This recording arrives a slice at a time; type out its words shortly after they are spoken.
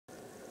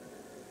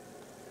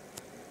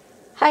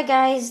Hi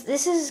guys,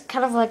 this is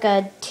kind of like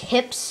a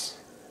tips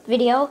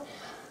video.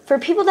 For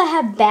people that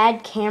have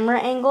bad camera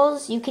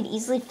angles, you could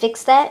easily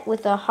fix that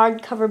with a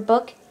hardcover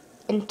book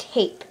and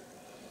tape.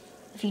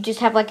 If you just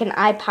have like an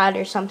iPod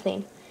or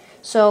something.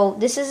 So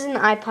this is an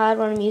iPod,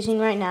 what I'm using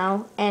right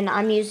now, and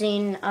I'm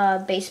using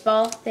a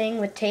baseball thing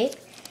with tape.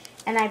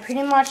 And I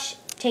pretty much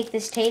take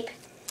this tape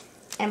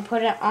and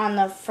put it on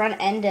the front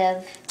end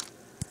of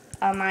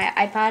my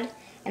iPod,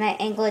 and I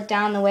angle it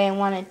down the way I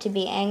want it to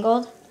be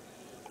angled.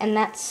 And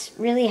that's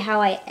really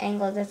how I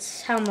angle it.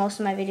 That's how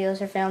most of my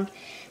videos are filmed.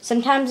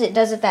 Sometimes it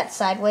does it that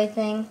sideways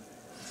thing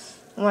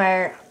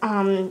where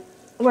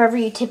wherever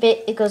you tip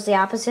it, it goes the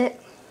opposite.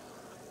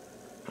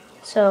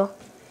 So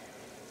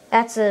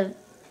that's a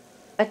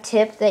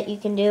tip that you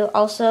can do.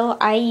 Also,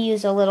 I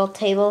use a little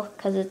table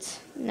because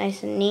it's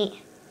nice and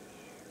neat.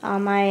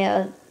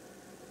 My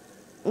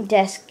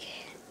desk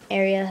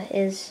area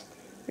is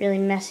really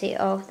messy.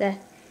 Oh,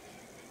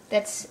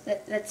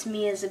 that's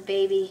me as a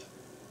baby.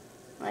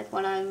 Like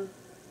when I'm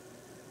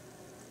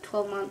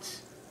 12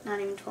 months, not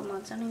even 12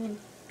 months,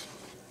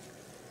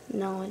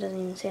 no, it doesn't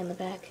even say on the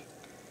back.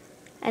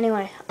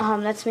 Anyway,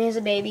 that's me as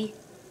a baby.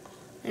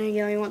 There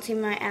you go, you won't see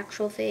my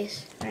actual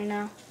face right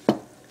now.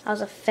 I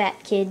was a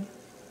fat kid,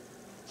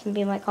 some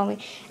people might call me.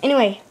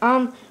 Anyway,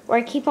 where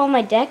I keep all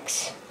my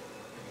decks,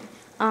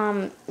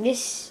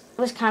 this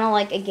was kind of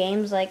like a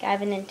games, like I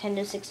have a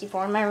Nintendo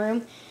 64 in my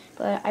room,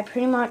 but I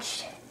pretty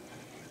much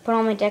put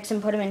all my decks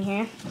and put them in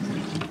here.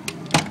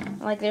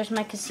 Like there's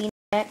my casino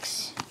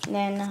decks, and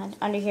then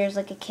under here is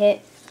like a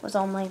kit with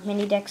all my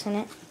mini decks in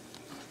it.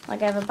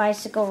 Like I have a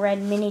bicycle red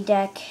mini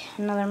deck,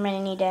 another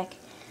mini deck.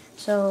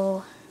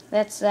 So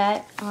that's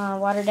that.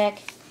 Water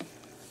deck.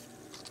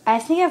 I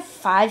think I have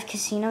 5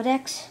 casino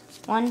decks.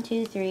 1,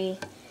 2, 3,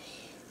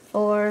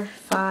 4,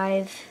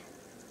 5.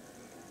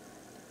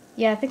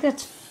 Yeah, I think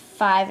that's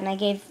 5, and I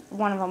gave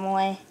one of them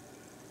away.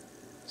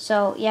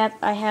 So yep,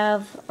 I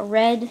have a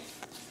red,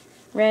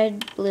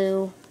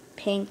 blue,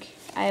 pink.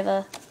 I have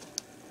a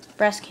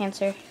breast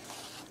cancer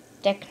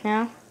deck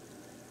now.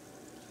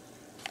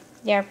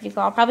 They are pretty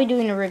cool. I'll probably be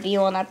doing a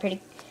review on that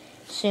pretty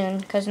soon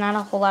because not a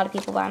whole lot of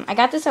people buy them. I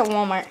got this at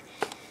Walmart.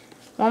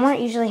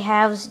 Walmart usually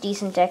has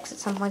decent decks at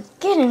some point.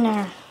 Get in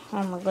there.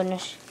 Oh my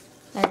goodness.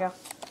 There you go.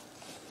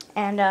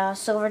 And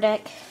silver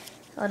deck.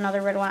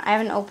 Another red one. I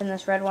haven't opened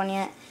this red one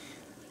yet.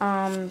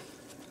 2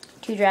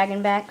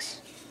 dragon backs.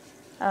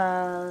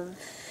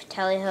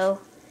 Tally-ho.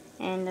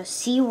 And a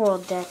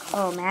SeaWorld deck.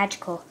 Oh,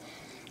 magical.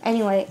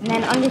 Anyway, and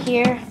then under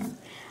here,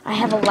 I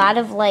have a lot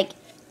of like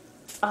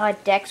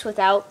decks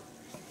without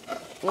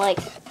like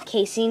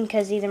casing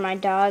because either my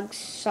dogs,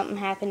 something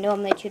happened to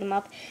them, they chewed them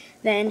up.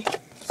 Then,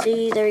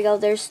 see, there you go.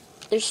 There's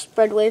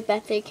spread wave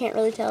back there. You can't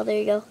really tell. There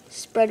you go,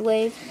 spread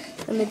wave,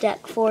 and the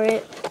deck for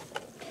it.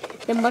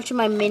 Then much of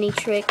my mini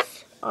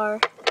tricks are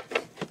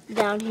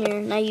down here,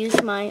 and I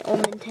use my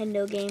old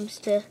Nintendo games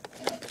to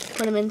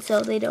put them in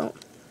so they don't.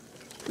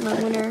 My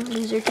winner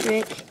loser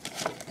trick.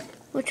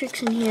 What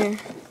trick's in here?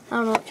 I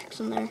don't know what trick's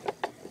in there.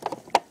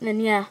 And then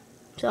yeah,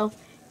 so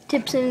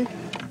tips and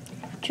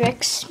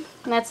tricks.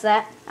 And that's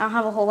that. I don't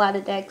have a whole lot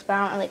of decks, but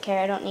I don't really care.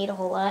 I don't need a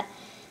whole lot.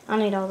 I don't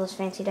need all those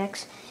fancy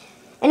decks.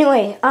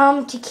 Anyway,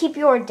 to keep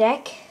your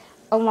deck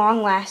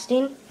long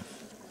lasting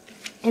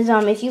is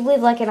if you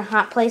live like in a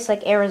hot place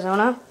like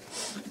Arizona,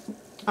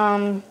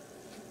 you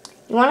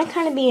want to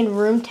kind of be in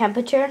room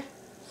temperature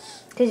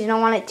because you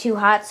don't want it too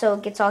hot so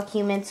it gets all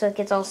humid, so it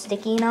gets all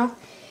sticky, you know.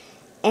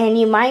 And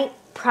you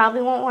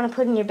probably won't want to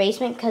put it in your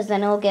basement because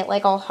then it'll get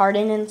like all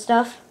hardened and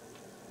stuff.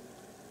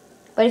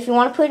 But if you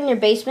want to put it in your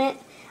basement,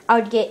 I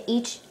would get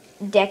each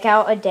deck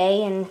out a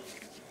day and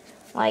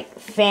like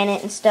fan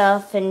it and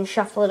stuff and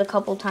shuffle it a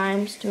couple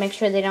times to make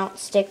sure they don't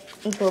stick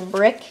into a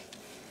brick.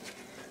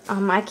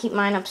 I keep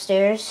mine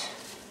upstairs.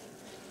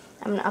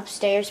 I'm an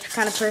upstairs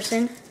kind of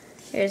person.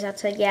 Here's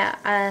outside.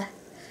 Yeah,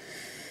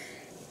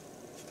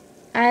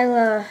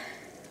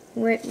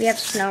 we have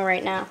snow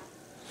right now,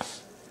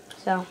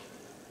 so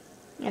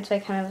that's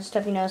like kind of a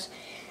stuffy nose.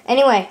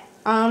 Anyway,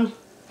 so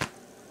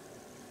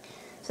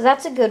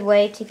that's a good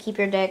way to keep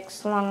your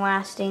decks long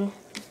lasting.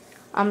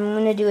 I'm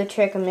going to do a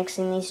trick of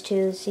mixing these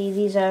two. See,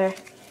 these are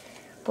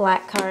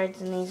black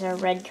cards and these are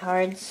red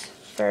cards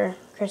for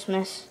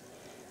Christmas.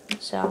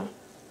 So,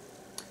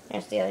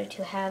 there's the other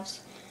 2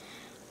 halves.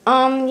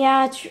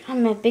 Yeah,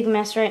 I'm a big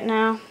mess right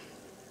now.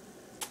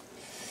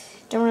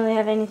 Don't really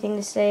have anything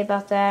to say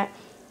about that.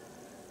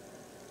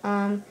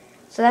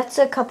 So that's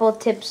a couple of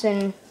tips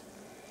and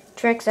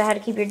tricks on how to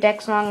keep your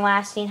decks long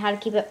lasting, how to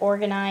keep it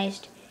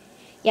organized.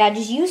 Yeah,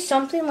 just use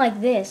something like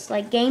this,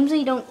 like games that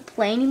you don't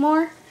play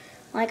anymore.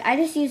 Like I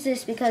just use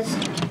this because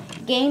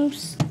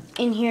games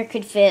in here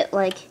could fit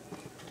like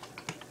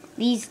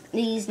these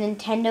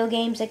Nintendo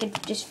games. They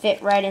could just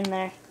fit right in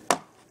there.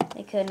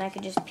 They could, and I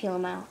could just peel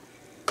them out.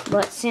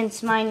 But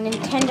since my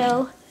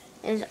Nintendo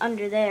is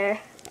under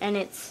there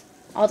and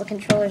all the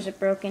controllers are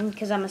broken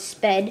because I'm a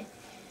sped,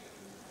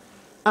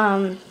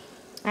 I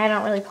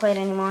don't really play it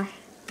anymore.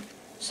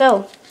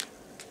 So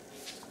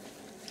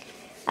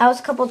that was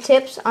a couple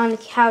tips on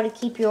how to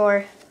keep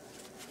your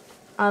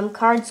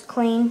cards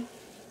clean,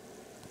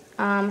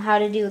 how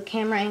to do a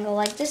camera angle.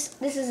 Like this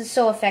is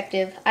so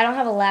effective. I don't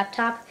have a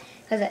laptop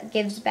because it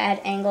gives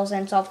bad angles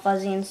and it's all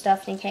fuzzy and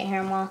stuff and you can't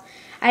hear them well.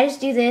 I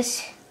just do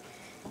this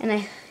and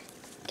I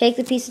take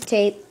the piece of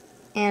tape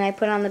and I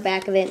put it on the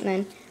back of it and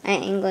then I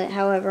angle it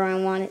however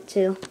I want it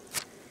to.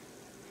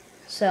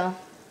 So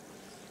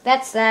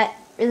that's that.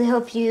 Really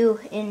hope you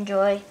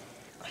enjoy.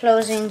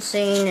 Closing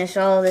scene is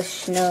all this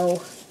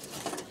snow.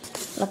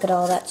 Look at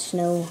all that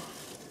snow.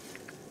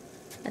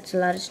 That's a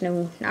lot of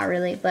snow. Not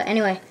really, but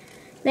anyway.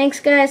 Thanks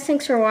guys.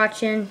 Thanks for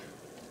watching.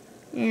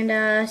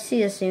 And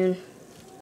see you soon.